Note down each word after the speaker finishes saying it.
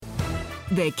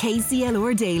The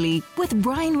KCLR Daily with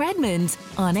Brian Redmond.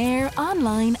 On air,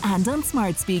 online and on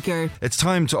smart speaker. It's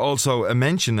time to also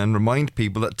mention and remind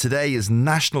people that today is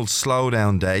National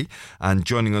Slowdown Day. And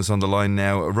joining us on the line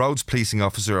now, a Roads Policing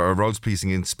Officer or Roads Policing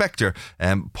Inspector,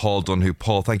 Paul Donohoe.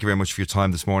 Paul, thank you very much for your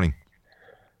time this morning.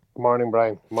 Good morning,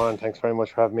 Brian. Good morning. Thanks very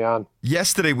much for having me on.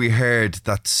 Yesterday we heard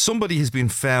that somebody has been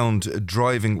found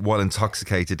driving while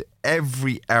intoxicated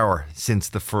every hour since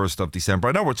the 1st of December.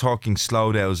 I know we're talking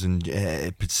slowdowns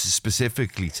and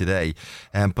specifically today,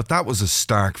 but that was a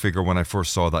stark figure when I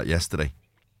first saw that yesterday.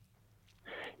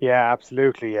 Yeah,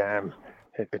 absolutely.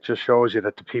 It just shows you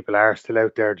that the people are still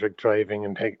out there driving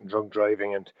and taking drug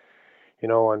driving, and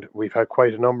and we've had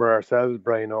quite a number ourselves,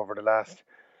 Brian, over the last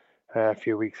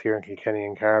few weeks here in Kilkenny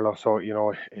and Carlow. So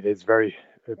it is very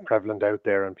prevalent out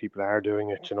there, and people are doing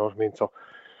it. You know what I mean? So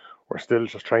we're still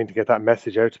just trying to get that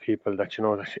message out to people that that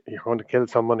you're going to kill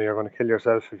someone, or you're going to kill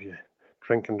yourself if you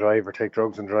drink and drive or take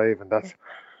drugs and drive, and that's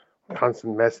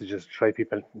constant messages to try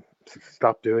people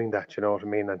stop doing that. You know what I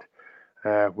mean?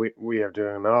 And we are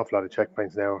doing an awful lot of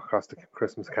checkpoints now across the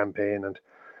Christmas campaign, and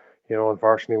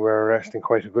unfortunately we're arresting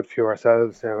quite a good few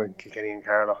ourselves now in Kilkenny and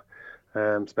Carlow.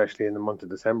 Especially in the month of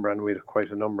December, and we had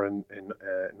quite a number in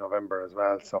November as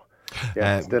well. So,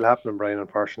 it's still happening, Brian,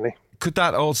 unfortunately. Could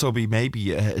that also be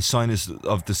maybe a sign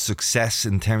of the success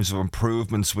in terms of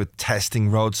improvements with testing,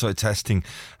 roadside testing,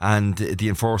 and the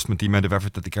enforcement, the amount of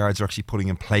effort that the guards are actually putting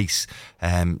in place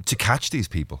to catch these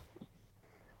people?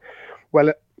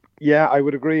 Well, yeah, I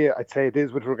would agree. I'd say it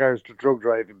is with regards to drug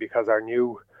driving, because our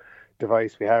new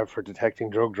device we have for detecting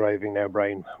drug driving now,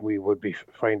 Brian, we would be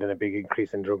finding a big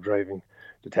increase in drug driving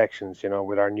detections,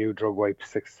 with our new drug wipe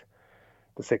 6,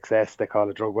 the 6S, they call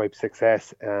it drug wipe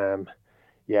 6S.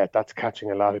 That's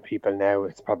catching a lot of people now.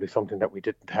 It's probably something that we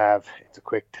didn't have. It's a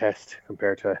quick test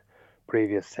compared to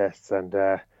previous tests, and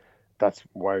that's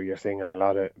why you're seeing a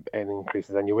lot of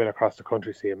increases, and you will across the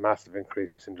country see a massive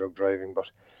increase in drug driving.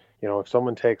 But if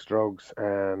someone takes drugs,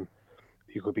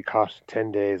 you could be caught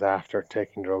 10 days after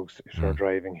taking drugs for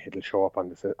driving. It'll show up on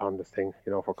this thing,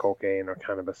 for cocaine or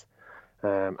cannabis.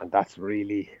 And that's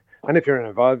really... And if you're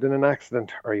involved in an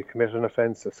accident or you commit an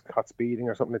offence, caught speeding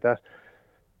or something like that,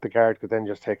 the guard could then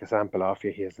just take a sample off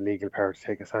you. He has the legal power to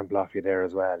take a sample off you there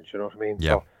as well. Do you know what I mean?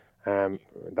 Yeah. So, in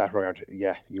that regard,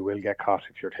 you will get caught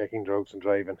if you're taking drugs and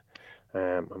driving.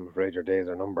 I'm afraid your days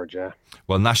are numbered, yeah.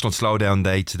 Well, National Slowdown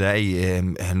Day today,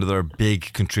 another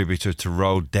big contributor to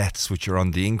road deaths, which are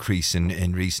on the increase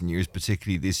in recent years,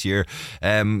 particularly this year.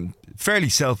 Fairly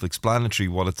self-explanatory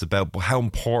what it's about, but how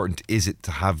important is it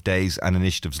to have days and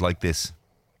initiatives like this?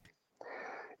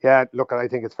 Yeah, look, I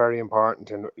think it's very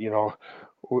important, and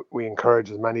we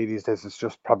encourage as many of these days. It's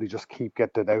just keep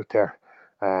getting it out there.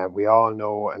 We all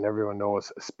know, and everyone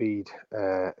knows, speed.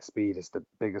 Speed is the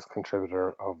biggest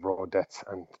contributor of road deaths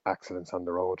and accidents on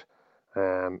the road.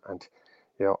 And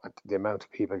the amount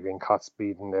of people getting caught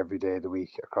speeding every day of the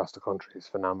week across the country is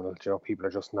phenomenal. People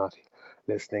are just not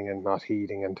listening and not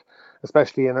heeding, and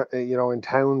especially in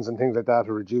towns and things like that,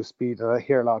 to reduce speed. And I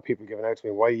hear a lot of people giving out to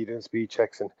me, why are you doing speed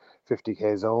checks in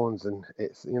 50k zones, and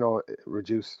it's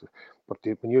reduced. But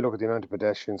when you look at the amount of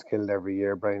pedestrians killed every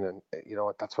year, Brian, and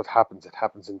that's what happens. It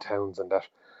happens in towns, and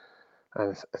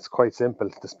it's quite simple.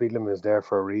 The speed limit is there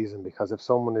for a reason, because if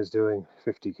someone is doing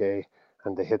 50k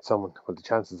and they hit someone, well, the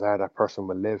chances are that person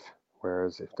will live.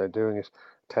 Whereas if they're doing it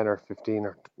 10 or 15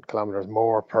 or kilometres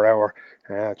more per hour,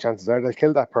 chances are they'll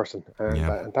kill that person.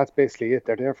 And that's basically it.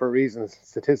 They're there for a reason.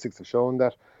 Statistics have shown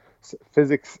that.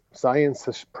 Physics, science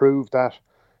has proved that.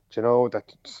 That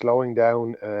slowing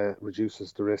down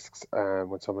reduces the risks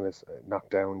when someone is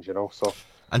knocked down. So.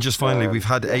 And just finally, we've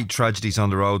had 8 tragedies on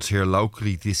the roads here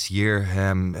locally this year.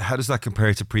 How does that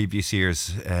compare to previous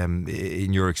years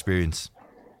in your experience?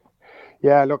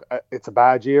 Yeah, look, it's a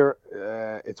bad year.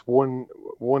 It's one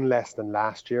less than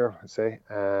last year, I'd say.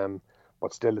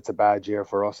 But still, it's a bad year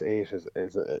for us. 8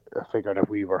 is a figure that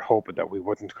we were hoping that we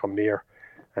wouldn't come near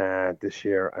this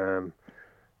year.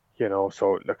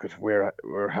 So look,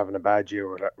 we're having a bad year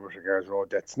with regards to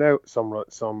road deaths. Now, some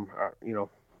are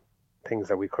things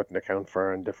that we couldn't account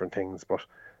for and different things. But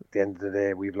at the end of the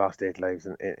day, we've lost 8 lives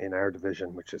in our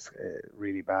division, which is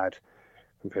really bad.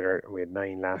 We had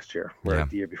 9 last year, where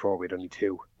the year before we had only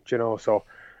 2. So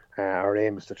our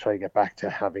aim is to try to get back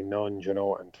to having none.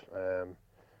 And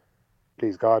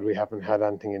please God, we haven't had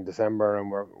anything in December, and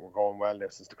we're going well now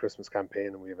since the Christmas campaign,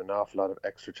 and we have an awful lot of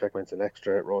extra checkpoints and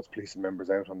extra roads policing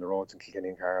members out on the roads in Kilkenny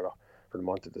and Carlow for the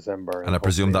month of December. And I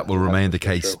presume that will remain the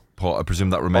case, Paul. Over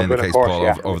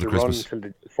the Christmas. It'll run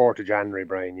until the 4th of January,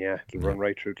 Brian. It'll run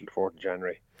right through till the 4th of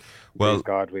January. Well, please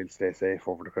God, we'll stay safe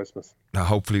over the Christmas.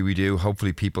 Hopefully we do.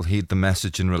 Hopefully people heed the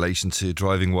message in relation to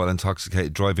driving while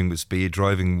intoxicated, driving with speed,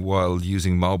 driving while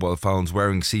using mobile phones,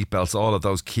 wearing seatbelts, all of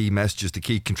those key messages, the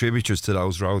key contributors to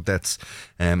those road deaths.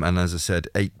 And as I said,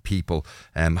 8 people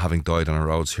having died on our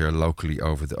roads here locally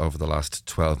over the last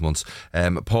 12 months.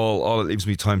 Paul, all it leaves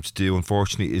me time to do,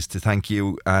 unfortunately, is to thank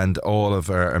you and all of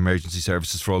our emergency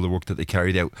services for all the work that they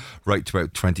carried out right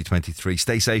throughout 2023.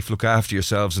 Stay safe, look after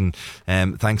yourselves, and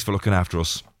thanks for looking after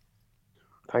us.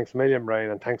 Thanks a million,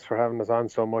 Brian, and thanks for having us on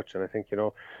so much. And I think,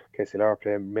 KCLR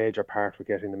play a major part with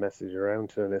getting the message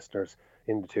around to the listeners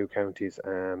in the 2 counties,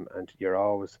 and you're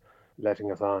always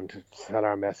letting us on to tell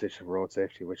our message of road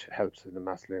safety, which helps in the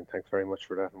massively. And thanks very much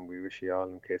for that, and we wish you all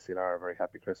in KCLR a very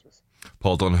happy Christmas.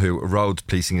 Paul Donohoe, Road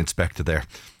Policing Inspector there.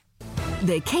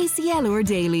 The KCLR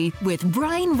Daily with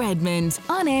Brian Redmond,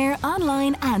 on air,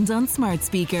 online and on smart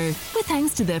speaker. With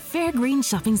thanks to the Fairgreen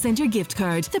Shopping Centre gift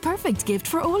card, the perfect gift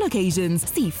for all occasions.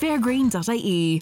 See fairgreen.ie.